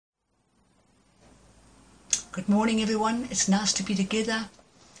Good morning, everyone. It's nice to be together.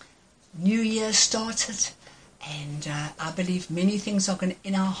 New Year started, and I believe many things are going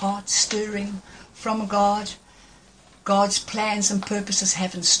in our hearts stirring from God. God's plans and purposes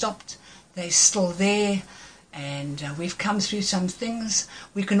haven't stopped. They're still there, and we've come through some things.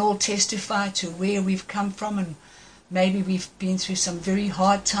 We can all testify to where we've come from, and maybe we've been through some very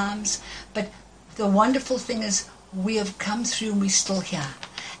hard times. But the wonderful thing is we have come through and we're still here.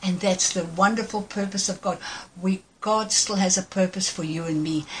 And that's the wonderful purpose of God. God still has a purpose for you and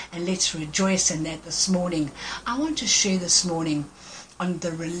me. And let's rejoice in that this morning. I want to share this morning on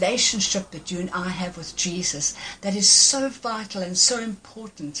the relationship that you and I have with Jesus. That is so vital and so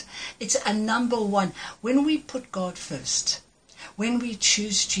important. It's a number one. When we put God first, when we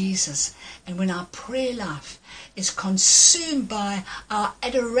choose Jesus, and when our prayer life is consumed by our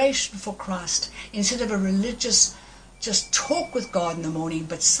adoration for Christ, instead of a religious just talk with God in the morning,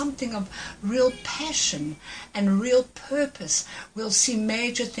 but something of real passion and real purpose, we'll see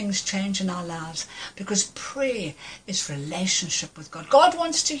major things change in our lives, because prayer is relationship with God. God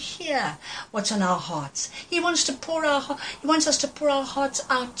wants to hear what's on our hearts. He wants us to pour our hearts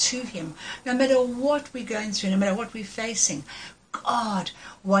out to Him, no matter what we're going through, no matter what we're facing. God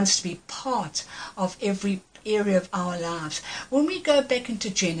wants to be part of every area of our lives. When we go back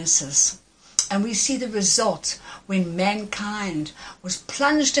into Genesis, and we see the result when mankind was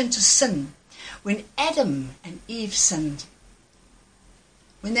plunged into sin, when Adam and Eve sinned,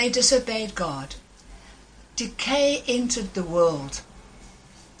 when they disobeyed God, decay entered the world,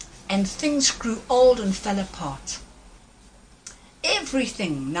 and things grew old and fell apart.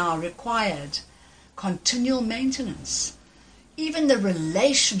 Everything now required continual maintenance. Even the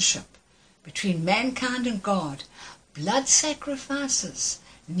relationship between mankind and God, blood sacrifices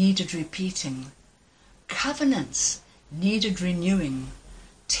needed repeating, covenants needed renewing,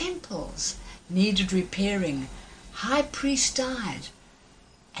 temples needed repairing, high priest died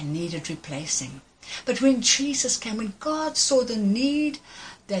and needed replacing. But when Jesus came, when God saw the need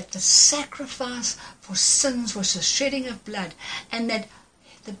that the sacrifice for sins was the shedding of blood, and that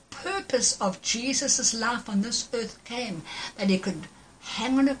the purpose of Jesus' life on this earth came, that He could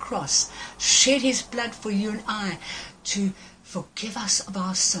hang on a cross, shed His blood for you and I, to forgive us of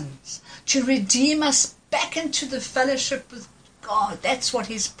our sins, to redeem us back into the fellowship with God. That's what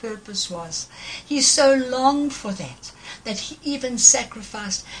His purpose was. He so longed for that He even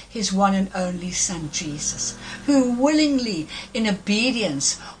sacrificed His one and only Son, Jesus, who willingly, in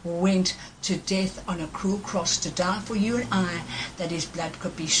obedience, went to death on a cruel cross to die for you and I, that His blood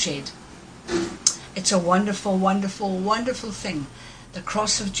could be shed. It's a wonderful, wonderful, wonderful thing. The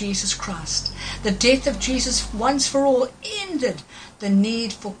cross of Jesus Christ, the death of Jesus once for all, ended the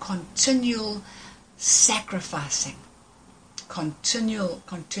need for continual sacrificing. Continual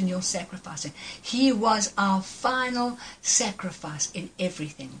sacrificing. He was our final sacrifice in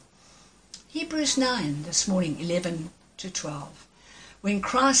everything. Hebrews 9 this morning, 11 to 12. When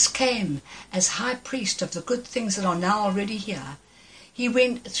Christ came as high priest of the good things that are now already here, He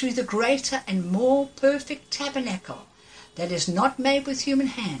went through the greater and more perfect tabernacle that is not made with human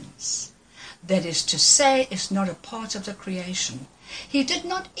hands, that is to say, is not a part of the creation. He did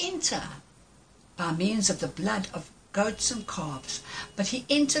not enter by means of the blood of goats and calves, but He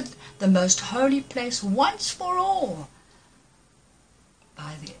entered the most holy place once for all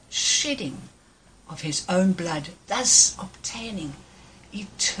by the shedding of His own blood, thus obtaining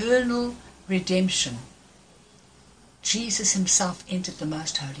eternal redemption. Jesus Himself entered the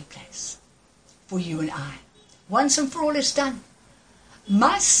most holy place for you and I. Once and for all is done.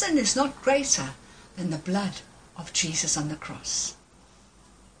 My sin is not greater than the blood of Jesus on the cross.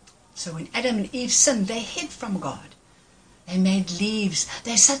 So when Adam and Eve sinned, they hid from God. They made leaves.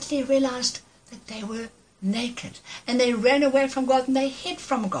 They suddenly realized that they were naked. And they ran away from God and they hid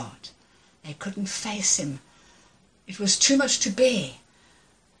from God. They couldn't face Him. It was too much to bear.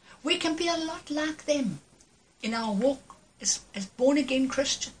 We can be a lot like them in our walk as born-again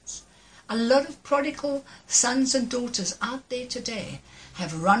Christians. A lot of prodigal sons and daughters out there today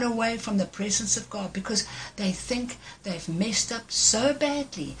have run away from the presence of God because they think they've messed up so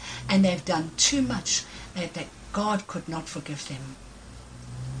badly and they've done too much that God could not forgive them.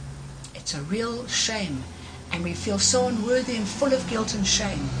 It's a real shame, and we feel so unworthy and full of guilt and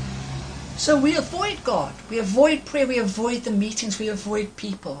shame. So we avoid God, we avoid prayer, we avoid the meetings, we avoid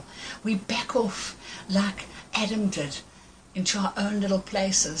people. We back off like Adam did, into our own little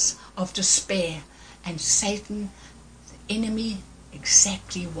places of despair. And Satan, the enemy,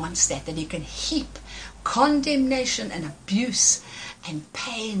 exactly wants that he can heap condemnation and abuse and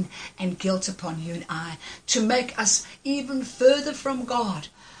pain and guilt upon you and I, to make us even further from God,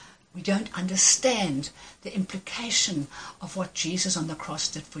 We don't understand the implication of what Jesus on the cross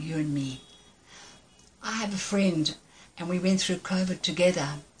did for you and me. I have a friend, and we went through COVID together,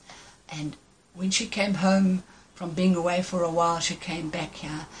 and when she came home from being away for a while, she came back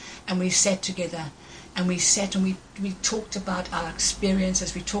here, and we sat together, and we talked about our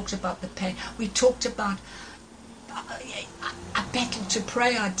experiences, we talked about the pain, we talked about I battled to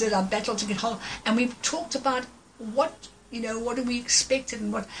pray, I battled to get hold, and we talked about what do we expect,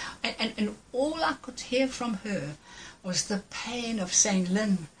 and what, and all I could hear from her was the pain of saying,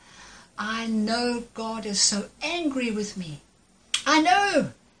 Lynn, I know God is so angry with me. I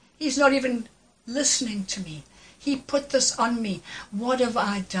know He's not even listening to me. He put this on me. What have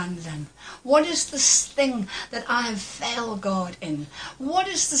I done, Lynn? What is this thing that I have failed God in? What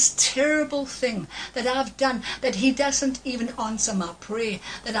is this terrible thing that I've done that He doesn't even answer my prayer?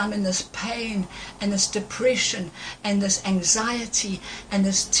 That I'm in this pain and this depression and this anxiety and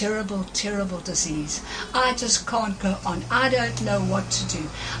this terrible, terrible disease. I just can't go on. I don't know what to do.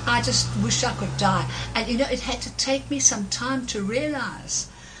 I just wish I could die. And it had to take me some time to realize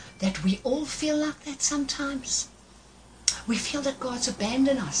that we all feel like that sometimes. We feel that God's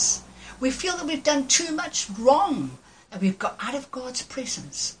abandoned us. We feel that we've done too much wrong, that we've got out of God's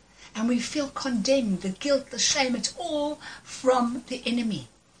presence. And we feel condemned, the guilt, the shame, it's all from the enemy.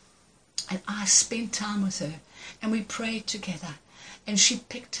 And I spent time with her, and we prayed together. And she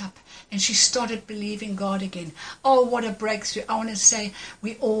picked up, and she started believing God again. Oh, what a breakthrough. I want to say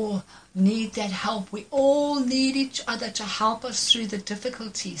we all need that help. We all need each other to help us through the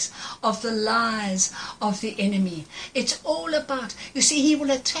difficulties of the lies of the enemy. It's all about, you see, he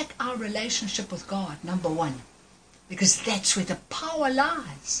will attack our relationship with God, number one, because that's where the power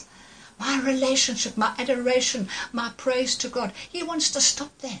lies. My relationship, my adoration, my praise to God. He wants to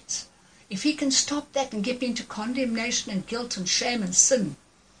stop that. If he can stop that and get me into condemnation and guilt and shame and sin,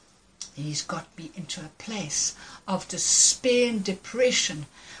 then he's got me into a place of despair and depression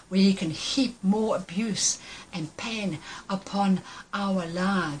where he can heap more abuse and pain upon our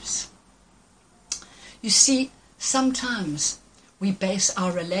lives. You see, sometimes we base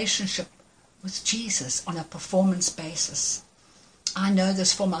our relationship with Jesus on a performance basis. I know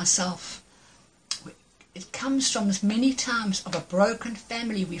this for myself. It comes from many times of a broken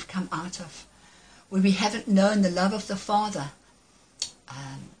family we've come out of, where we haven't known the love of the Father.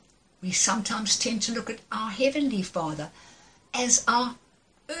 We sometimes tend to look at our Heavenly Father as our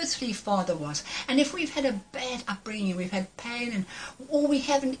earthly father was. And if we've had a bad upbringing, we've had pain, or we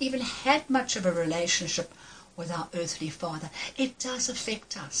haven't even had much of a relationship with our earthly father, it does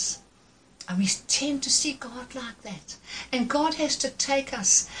affect us. And we tend to see God like that. And God has to take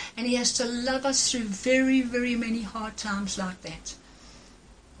us, and he has to love us through very, very many hard times like that,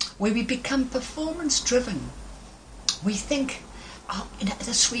 where we become performance driven. We think,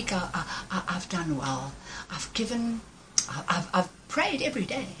 this week I've done well. I've given, I've prayed every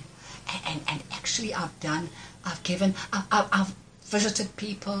day. And actually I've given, I've visited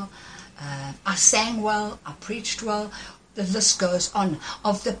people. I sang well, I preached well. The list goes on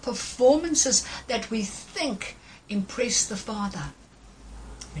of the performances that we think impress the Father.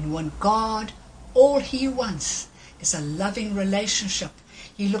 And when God, all he wants is a loving relationship.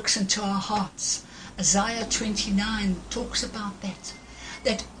 He looks into our hearts. Isaiah 29 talks about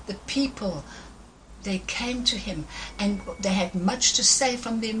that the people, they came to him and they had much to say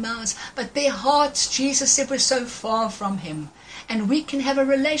from their mouths, but their hearts, Jesus said, were so far from him. And we can have a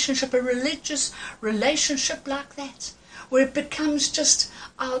relationship, a religious relationship like that, where it becomes just,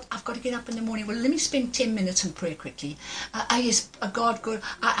 I've got to get up in the morning. Well, let me spend 10 minutes in prayer quickly. Yes, God, good.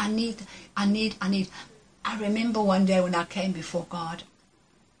 I need. I remember one day when I came before God,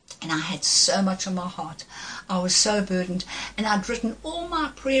 and I had so much on my heart. I was so burdened, and I'd written all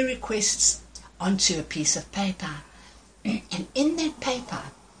my prayer requests onto a piece of paper. And in that paper,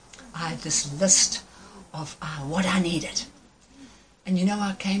 I had this list of what I needed. And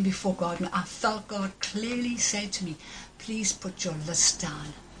I came before God, and I felt God clearly say to me, please put your list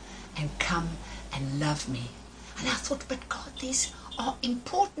down and come and love me. And I thought, but God, these are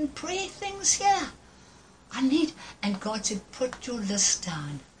important prayer things here. And God said, put your list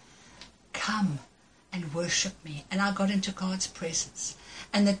down. Come and worship me. And I got into God's presence.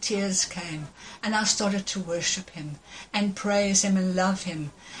 And the tears came. And I started to worship him and praise him and love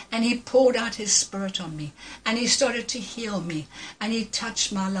him. And he poured out his Spirit on me. And he started to heal me. And he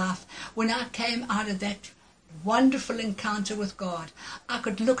touched my life. When I came out of that wonderful encounter with God, I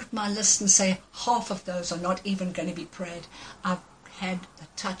could look at my list and say, half of those are not even going to be prayed. I've had the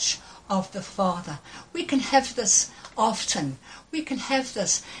touch of the Father. We can have this often. We can have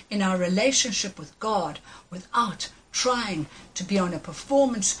this in our relationship with God without trying to be on a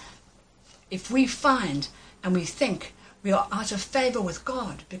performance if we find and we think we are out of favor with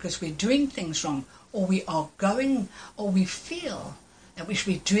God because we're doing things wrong, or we are going, or we feel that we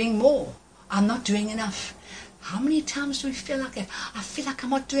should be doing more, I'm not doing enough. How many times do we feel like that? I feel like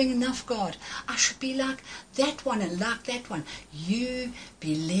I'm not doing enough, God. I should be like that one and like that one. You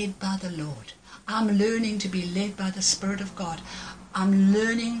be led by the Lord. I'm learning to be led by the Spirit of God. I'm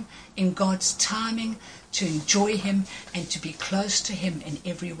learning in God's timing to enjoy Him and to be close to Him in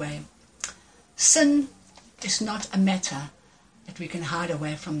every way. Sin is not a matter that we can hide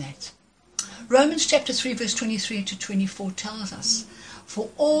away from that. Romans chapter 3 verse 23 to 24 tells us, for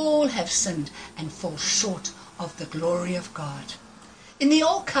all have sinned and fall short of the glory of God. In the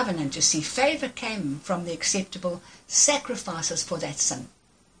old covenant, you see, favor came from the acceptable sacrifices for that sin.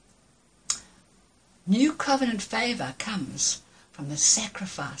 New covenant favor comes from the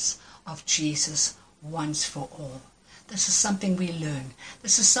sacrifice of Jesus once for all. This is something we learn.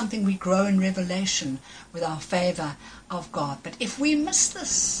 This is something we grow in revelation with our favor of God. But if we miss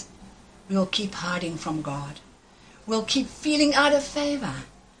this, we'll keep hiding from God. We'll keep feeling out of favor.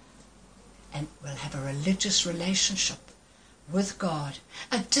 And we'll have a religious relationship with God,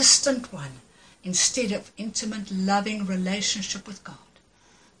 a distant one, instead of intimate, loving relationship with God.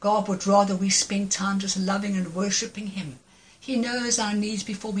 God would rather we spend time just loving and worshiping Him. He knows our needs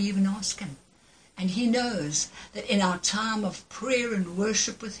before we even ask Him. And He knows that in our time of prayer and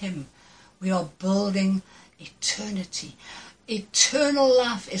worship with Him, we are building eternity. Eternal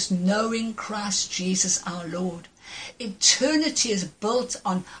life is knowing Christ Jesus our Lord. Eternity is built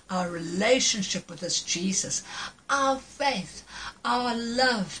on our relationship with this Jesus. Our faith, our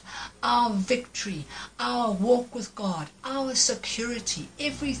love, our victory, our walk with God, our security,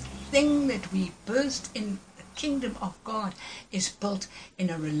 everything that we birthed in the kingdom of God is built in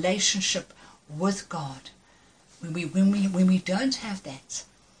a relationship with God. When we don't have that,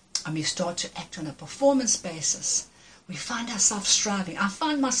 and we start to act on a performance basis, we find ourselves striving. I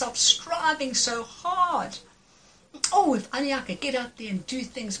find myself striving so hard. Oh, if only I could get out there and do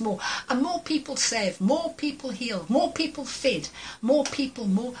things more. And more people saved, more people healed, more people fed, more people,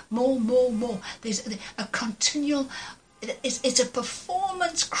 more. There's a continual, it's a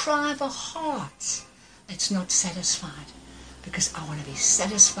performance cry of a heart that's not satisfied. Because I want to be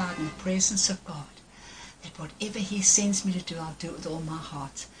satisfied in the presence of God. That whatever He sends me to do, I'll do it with all my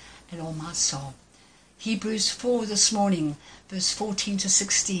heart and all my soul. Hebrews 4 this morning, verse 14 to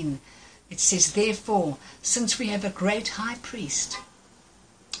 16. It says, therefore, since we have a great high priest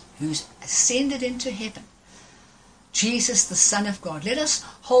who's ascended into heaven, Jesus the Son of God, let us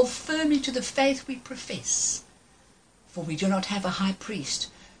hold firmly to the faith we profess. For we do not have a high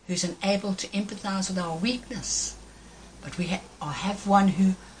priest who's unable to empathize with our weakness, but we have one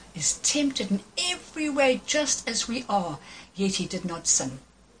who is tempted in every way just as we are, yet He did not sin.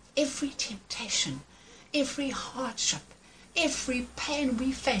 Every temptation, every hardship, every pain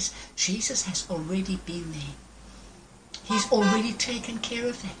we face, Jesus has already been there. He's already taken care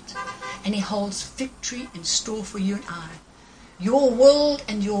of that. And He holds victory in store for you and I. Your world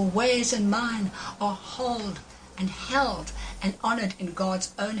and your ways and mine are held and honored in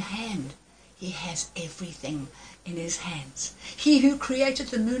God's own hand. He has everything in His hands. He who created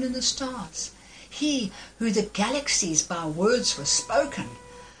the moon and the stars. He who the galaxies by words were spoken.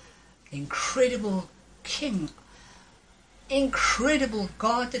 The incredible King, incredible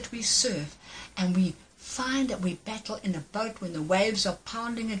God that we serve. And we find that we battle in a boat when the waves are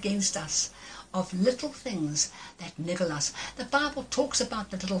pounding against us, of little things that niggle us. The Bible talks about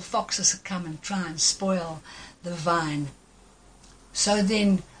the little foxes that come and try and spoil the vine. So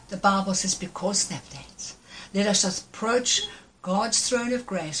then the Bible says, because of that, let us approach God's throne of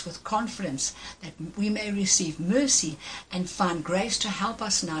grace with confidence that we may receive mercy and find grace to help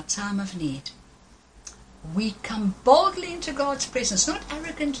us in our time of need. We come boldly into God's presence, not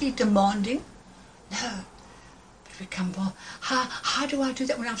arrogantly demanding. No, but we come bold. How do I do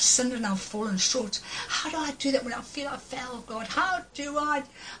that when I've sinned and I've fallen short? How do I do that when I feel I failed, God? How?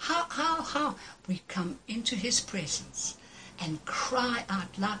 We come into His presence and cry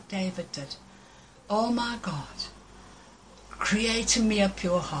out like David did. Oh my God, create in me a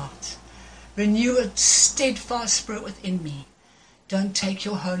pure heart. Renew a steadfast spirit within me. Don't take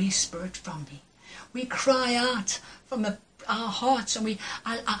your Holy Spirit from me. We cry out from our hearts, and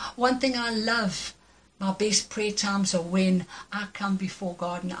one thing I love, my best prayer times are when I come before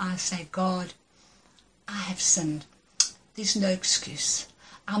God and I say, God, I have sinned. There's no excuse.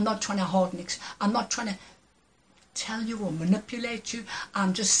 I'm not trying to hold an excuse. I'm not trying to tell you or manipulate you.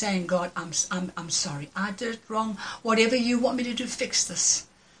 I'm just saying, God, I'm sorry. I did it wrong. Whatever you want me to do, fix this.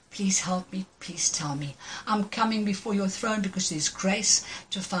 Please help me. Please tell me. I'm coming before your throne because there's grace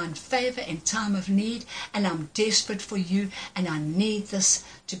to find favor in time of need, and I'm desperate for you, and I need this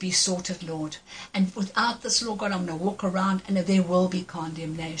to be sorted, Lord. And without this, Lord God, I'm going to walk around and there will be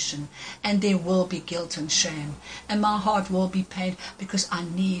condemnation, and there will be guilt and shame, and my heart will be pained because I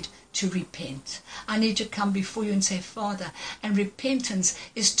need to repent. I need to come before you and say, Father, and repentance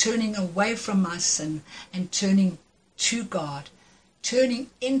is turning away from my sin and turning to God, turning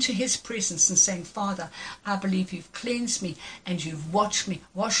into his presence and saying, Father, I believe you've cleansed me and you've washed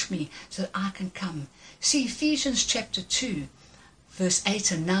me so that I can come. See, Ephesians chapter 2, verse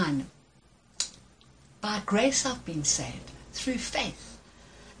 8 and 9. By grace I've been saved, through faith.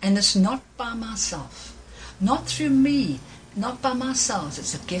 And it's not by myself, not through me, not by myself.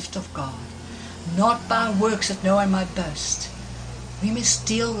 It's a gift of God. Not by works that no one might boast. We must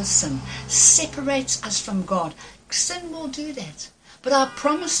deal with sin. Separates us from God. Sin will do that. But our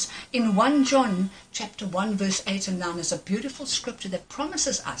promise in 1 John chapter 1 verse 8 and 9 is a beautiful scripture that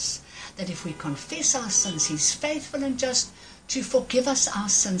promises us that if we confess our sins, he's faithful and just to forgive us our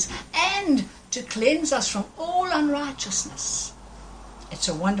sins and to cleanse us from all unrighteousness. It's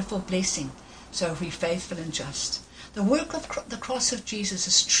a wonderful blessing. So if we're faithful and just. The work of the cross of Jesus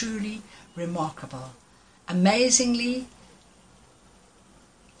is truly remarkable. Amazingly,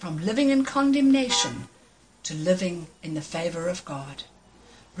 from living in condemnation to living in the favor of God.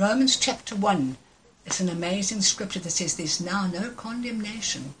 Romans chapter 1 is an amazing scripture that says there's now no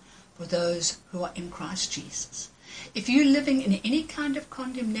condemnation for those who are in Christ Jesus. If you're living in any kind of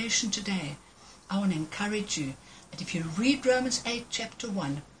condemnation today, I want to encourage you that if you read Romans 8 chapter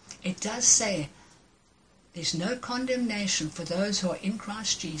 1, it does say there's no condemnation for those who are in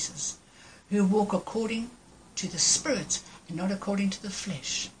Christ Jesus, who walk according to the Spirit and not according to the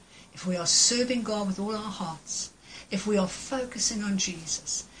flesh. If we are serving God with all our hearts, if we are focusing on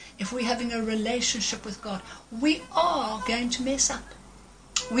Jesus, if we're having a relationship with God, we are going to mess up.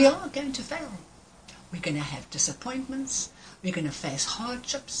 We are going to fail. We're going to have disappointments. We're going to face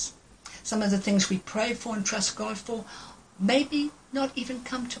hardships. Some of the things we pray for and trust God for maybe not even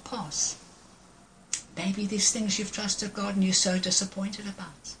come to pass. Maybe these things you've trusted God and you're so disappointed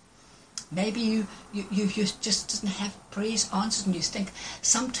about. Maybe you just didn't have prayers answered and you think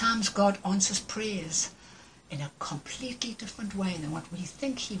sometimes God answers prayers in a completely different way than what we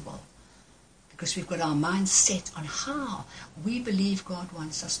think he will. Because we've got our minds set on how we believe God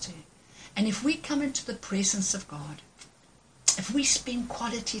wants us to. And if we come into the presence of God, if we spend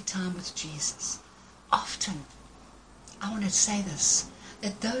quality time with Jesus, often, I want to say this,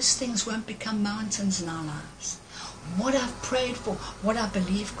 that those things won't become mountains in our lives. What I've prayed for, what I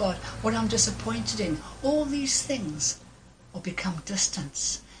believe God, what I'm disappointed in, all these things will become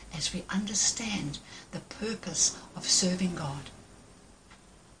distance as we understand the purpose of serving God.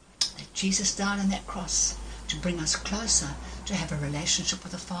 That Jesus died on that cross to bring us closer to have a relationship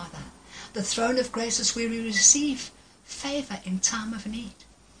with the Father. The throne of grace is where we receive favor in time of need.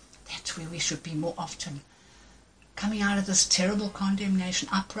 That's where we should be more often. Coming out of this terrible condemnation,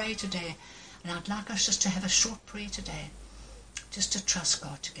 I pray today, and I'd like us just to have a short prayer today, just to trust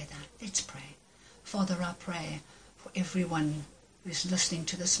God together. Let's pray. Father, I pray for everyone who's listening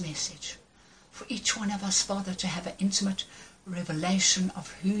to this message, for each one of us, Father, to have an intimate revelation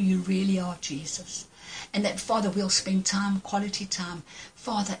of who you really are, Jesus. And that, Father, we'll spend time, quality time,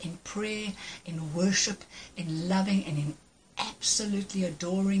 Father, in prayer, in worship, in loving, and in absolutely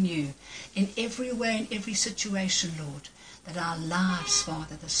adoring you in every way, in every situation, Lord. That our lives,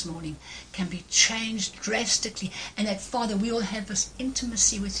 Father, this morning can be changed drastically, and that, Father, we will have this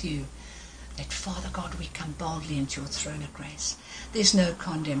intimacy with you. That, Father God, we come boldly into your throne of grace. There's no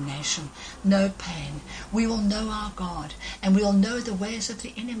condemnation, no pain. We will know our God, and we'll know the ways of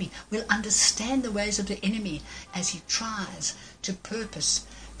the enemy. We'll understand the ways of the enemy as he tries to purpose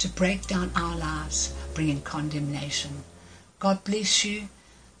to break down our lives, bringing condemnation. God bless you.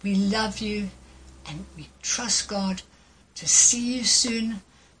 We love you, and we trust God to see you soon.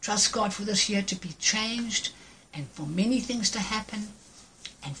 Trust God for this year to be changed, and for many things to happen,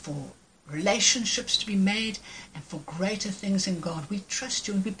 and for relationships to be made, and for greater things in God. We trust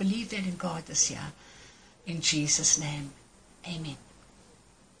you and we believe that in God this year. In Jesus' name, amen.